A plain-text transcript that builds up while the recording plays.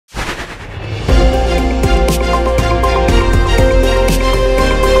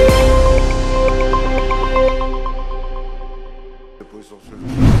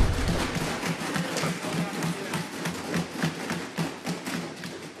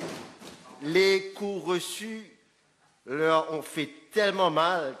les coûts reçus leur ont fait tellement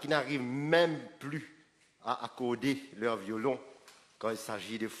mal qu'ils n'arrivent même plus à accorder leur violon quand il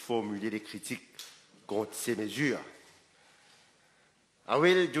s'agit de formuler des critiques contre ces mesures. I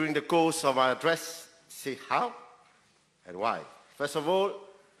will, during the course of my address, say how and why. First of all,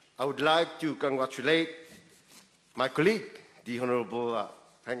 I would like to congratulate my colleague, the Honorable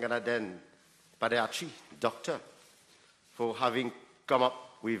Panganaden Padeachi, doctor, for having come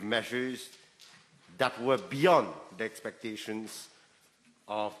up with measures that were beyond the expectations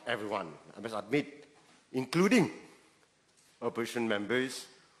of everyone, I must admit, including opposition members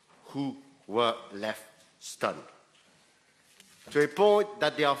who were left stunned. To a point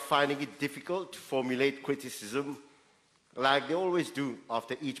that they are finding it difficult to formulate criticism like they always do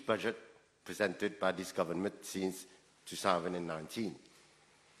after each budget presented by this government since 2019.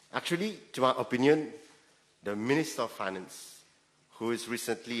 Actually, to my opinion, the Minister of Finance, who is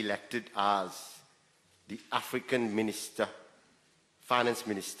recently elected as the African Minister, Finance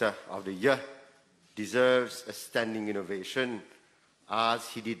Minister of the Year, deserves a standing ovation as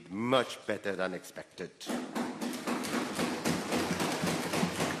he did much better than expected.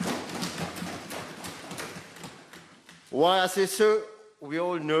 Why I say so, we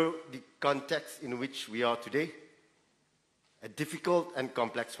all know the context in which we are today, a difficult and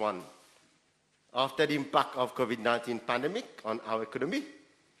complex one. After the impact of COVID-19 pandemic on our economy,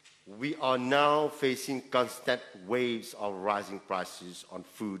 we are now facing constant waves of rising prices on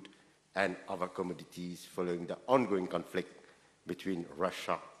food and other commodities following the ongoing conflict between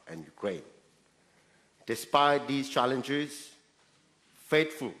Russia and Ukraine. Despite these challenges,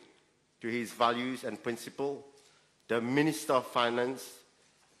 faithful to his values and principles, the Minister of Finance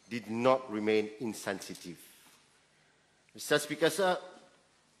did not remain insensitive. Mr. Speaker, sir,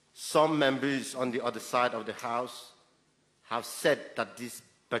 some members on the other side of the House have said that this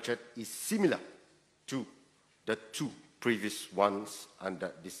budget is similar to the two previous ones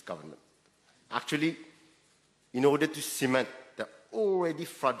under this government. Actually, in order to cement the already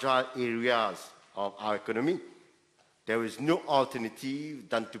fragile areas of our economy, there is no alternative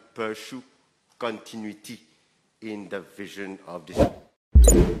than to pursue continuity in the vision of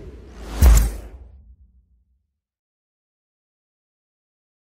this.